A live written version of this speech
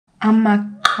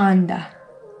Amaqanda.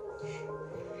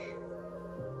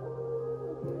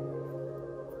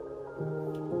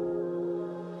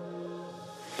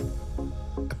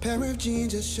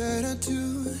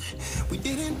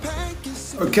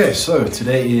 Okay, so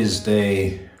today is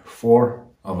day 4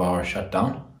 of our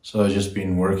shutdown. So I've just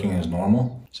been working as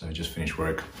normal. So I just finished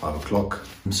work 5 o'clock.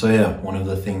 So yeah, one of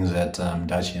the things that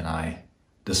Dachi and I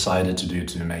decided to do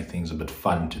to make things a bit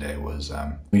fun today was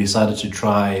we decided to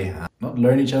try not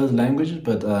learn each other's languages,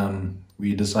 but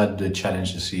we decided to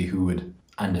challenge to see who would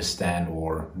understand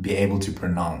or be able to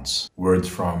pronounce words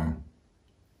from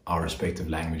our respective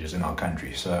languages in our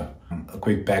country. So a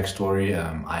quick backstory,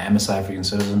 I am a South African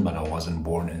citizen, but I wasn't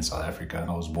born in South Africa.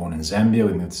 I was born in Zambia.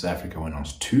 We moved to South Africa when I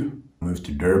was 2. Moved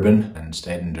to Durban and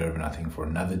stayed in Durban I think for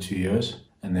another 2 years.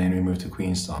 And then we moved to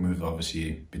Queenstown. Moved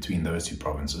obviously between those 2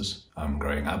 provinces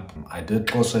growing up. I did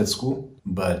Xhosa at school,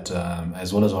 but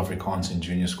as well as Afrikaans in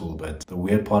junior school. But the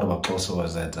weird part about Xhosa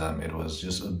was that it was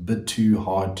just a bit too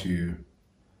hard to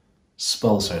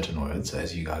spell certain words,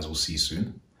 as you guys will see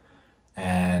soon.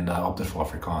 And I opted for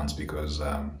Afrikaans because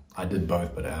I did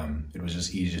both, but it was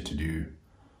just easier to do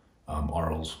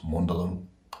orals, mondeling,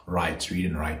 read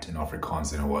and write in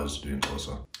Afrikaans than it was to do in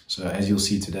Xhosa. So as you'll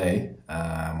see today,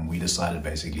 we decided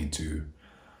basically to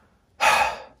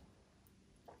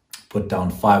put down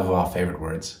 5 of our favorite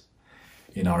words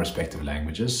in our respective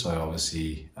languages. So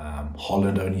obviously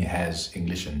Holland only has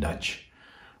English and Dutch,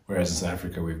 whereas in South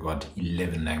Africa we've got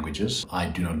 11 languages. I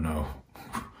do not know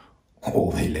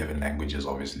all the 11 languages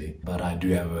obviously, but I do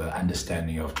have an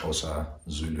understanding of Xhosa,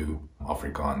 Zulu,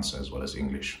 Afrikaans as well as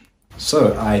English.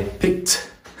 So I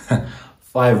picked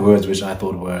 5 words which I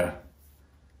thought were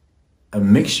a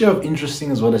mixture of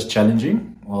interesting as well as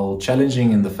challenging. Well,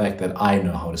 challenging in the fact that I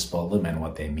know how to spell them and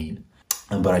what they mean,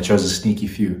 but I chose a sneaky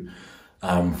few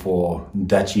for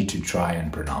Dachi to try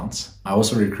and pronounce. I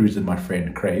also recruited my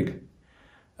friend Craig,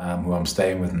 who I'm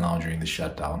staying with now during the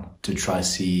shutdown, to try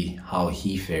see how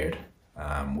he fared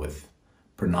with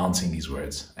pronouncing these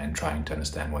words and trying to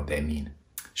understand what they mean.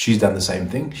 She's done the same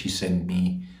thing. She sent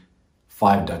me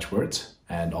 5 Dutch words,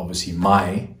 and obviously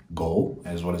my goal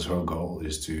as well as her goal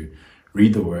is to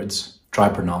read the words, try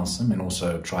pronounce them, and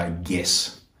also try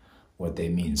guess what they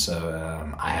mean. So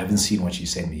I haven't seen what she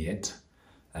sent me yet.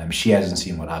 She hasn't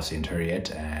seen what I've sent her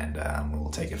yet, and we'll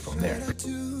take it from there.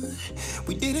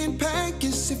 We didn't pack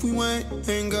as if we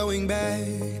weren't going back.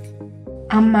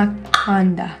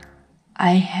 Amaqanda.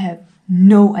 I have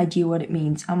no idea what it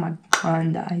means.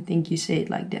 Amaqanda. I think you say it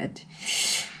like that.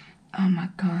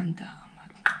 Amaqanda.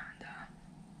 Amaqanda.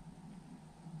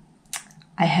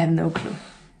 I have no clue.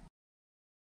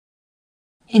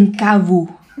 Inkawu.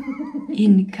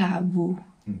 Inkawu.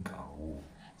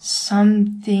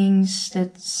 Something's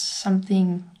that's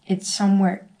something, it's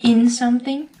somewhere in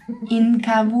something.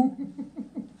 Inkawu.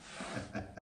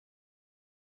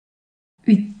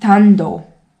 Uthando.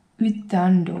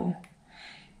 Uthando.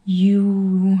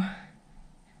 You're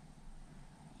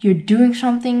doing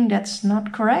something that's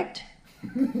not correct.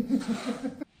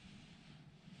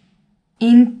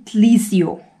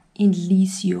 Intliziyo.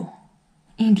 Intliziyo.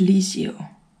 Intliziyo.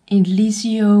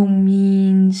 Intliziyo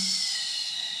means,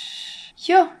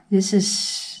 yeah, this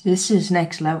is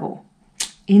next level.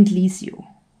 Intliziyo.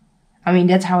 I mean,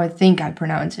 that's how I think I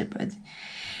pronounce it, but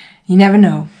you never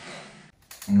know.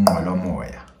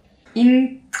 Inqwelomoya.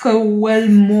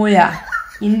 Inqwelomoya.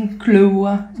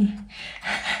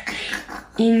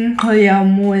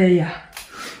 Inqwelomoya.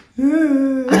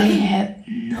 I have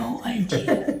no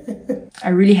idea. I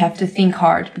really have to think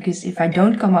hard, because if I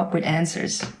don't come up with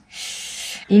answers.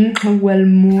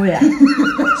 Inqwelomoya.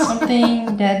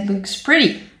 Something that looks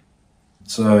pretty.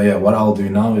 So yeah, what I'll do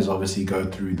now is obviously go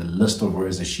through the list of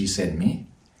words that she sent me.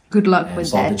 Good luck with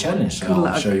start that. the challenge. So Good I'll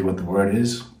luck. show you what the word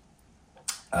is.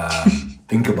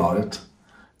 Think about it.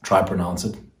 Try pronounce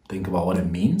it. Think about what it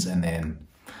means, and then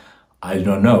I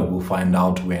don't know. We'll find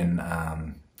out when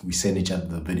we send each other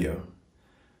the video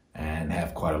and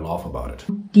have quite a laugh about it.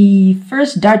 The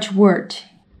first Dutch word.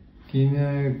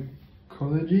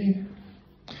 Gynecology?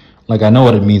 Like I know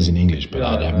what it means in English, but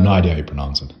Yeah, I have no idea how you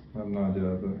pronounce it. I have no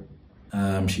idea.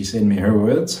 She sent me her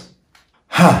words.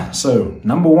 So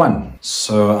number 1.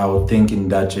 So I would think in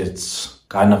Dutch it's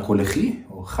gynecology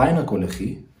or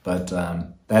gynecology, but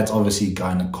that's obviously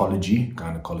gynecology,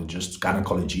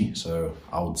 gynecology. So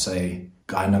I would say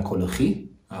gynecology.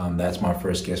 That's my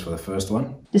first guess for the first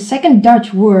one. The second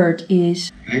Dutch word is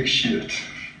Bleekscheet.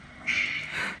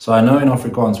 So I know in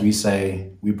Afrikaans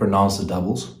we pronounce the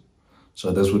doubles.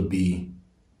 So this would be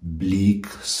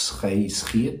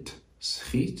Bleekscheet.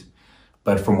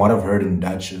 But from what I've heard in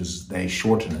Dutch is they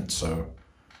shorten it. So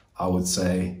I would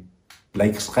say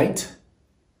Bleekscheet.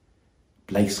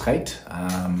 Bleekscheet.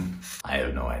 I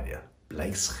have no idea.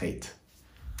 Bleekscheet.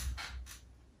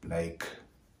 Bleekscheet.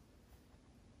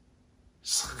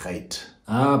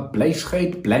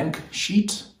 Bleekscheet, blank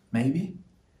sheet, maybe.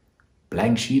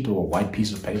 Blank sheet or a white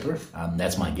piece of paper.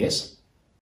 That's my guess.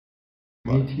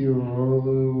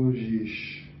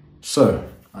 Meteorologisch. So,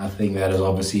 I think that is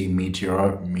obviously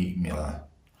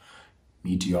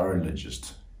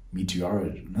meteorologist.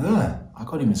 I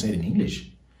can't even say it in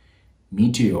English.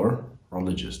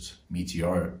 Meteorologist.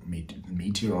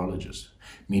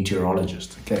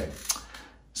 Meteorologist. Okay.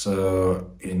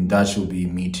 So in Dutch will be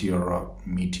meteorology.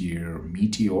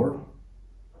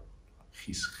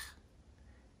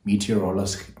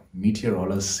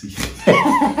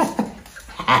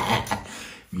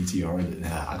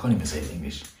 I can't even say it in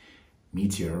English.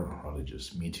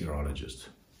 Meteorologist. Meteorologist.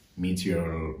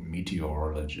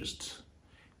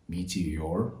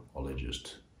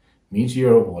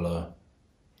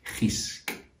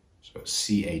 So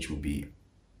CH will be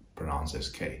pronounced as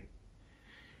K.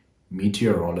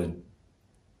 Meteorologist.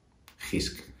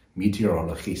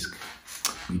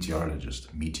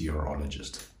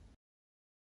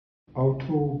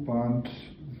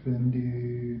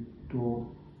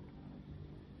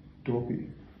 Autobandventieldopje.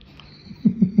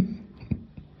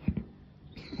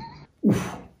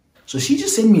 Oof. So she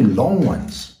just sent me long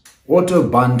ones.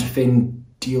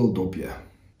 Autobandventieldopje.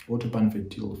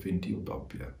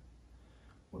 Autobandventieldopje.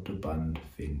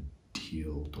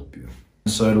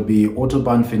 So it'll be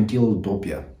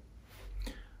Autobandventieldopje.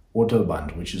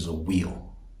 Autoband, which is a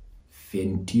wheel.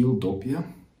 Ventieldopje.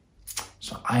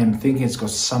 So I am thinking it's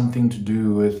got something to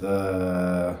do with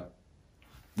the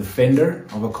fender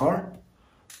of a car.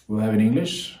 We'll have in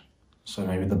English. So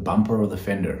maybe the bumper or the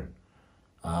fender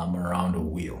around a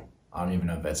wheel. I don't even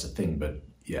know if that's a thing, but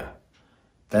yeah.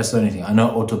 That's the only thing. I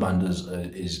know Autoband is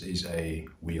a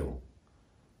wheel.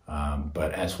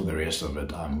 But as for the rest of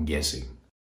it, I'm guessing.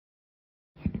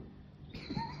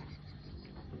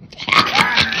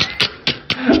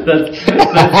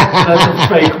 That's a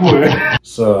fake word.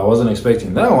 So I wasn't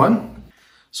expecting that one.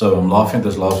 So I'm laughing at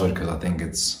this last word because I think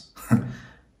it's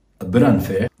a bit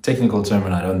unfair. Technical term,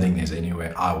 and I don't think there's any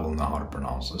way I will know how to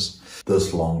pronounce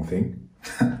this long thing.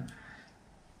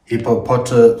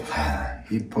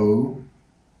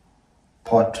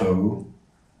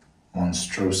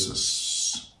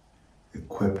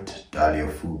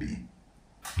 Hippopotomonstrosesquippedaliofobie.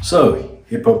 So,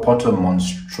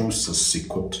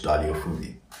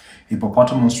 Hippopotomonstrosesquippedaliofobie.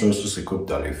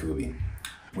 Hippopotomonstrosesquippedaliofobie,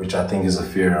 which I think is a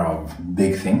fear of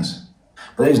big things.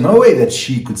 But there's no way that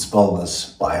she could spell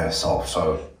this by herself,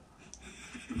 so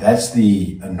that's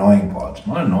the annoying part.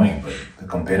 Not annoying, but the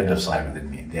competitive side within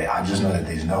me. I just know that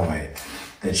there's no way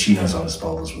that she knows how to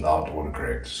spell this without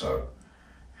autocorrect. So,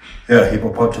 yeah,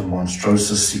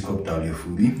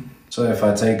 Hippopotomonstrosesquippedaliofobie. So if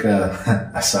I take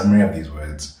a summary of these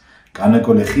words,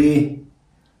 Gynecology,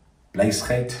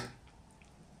 Bleekscheet,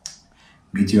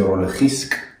 Meteorologisch,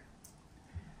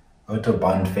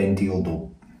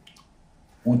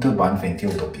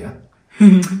 Autobandventieldopje,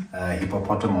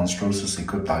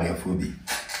 Hippopotomonstrosesquippedaliofobie.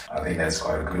 I think that's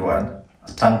quite a good one.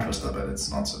 A tongue twister, but it's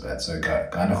not so bad. So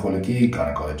Gynecology,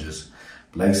 gynecologist,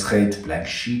 Bleekscheet, blank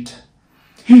sheet,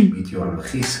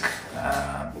 Meteorologisch,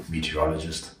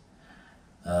 meteorologist,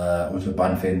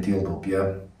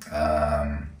 Autobandventieldopje,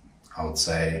 I would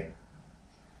say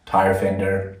tire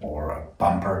fender or a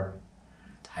bumper,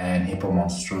 and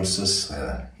hippomonstroses,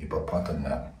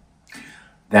 hippopotamus.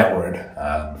 That word,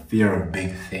 fear of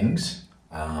big things.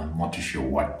 Not too sure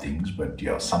what things, but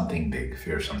yeah, something big,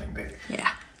 fear of something big.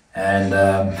 Yeah. And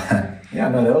yeah,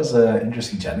 no, that was an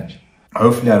interesting challenge.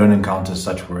 Hopefully I don't encounter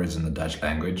such words in the Dutch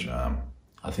language.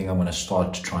 I think I'm going to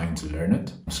start trying to learn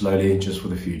it slowly, just for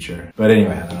the future. But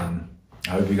anyway, I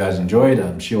hope you guys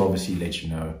enjoyed. She'll obviously let you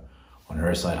know on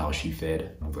her side how she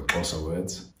fared with the Xhosa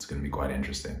words. It's going to be quite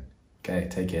interesting. Okay,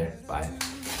 take care. Bye.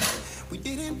 We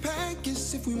didn't pack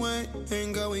as if we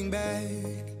weren't going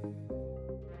back.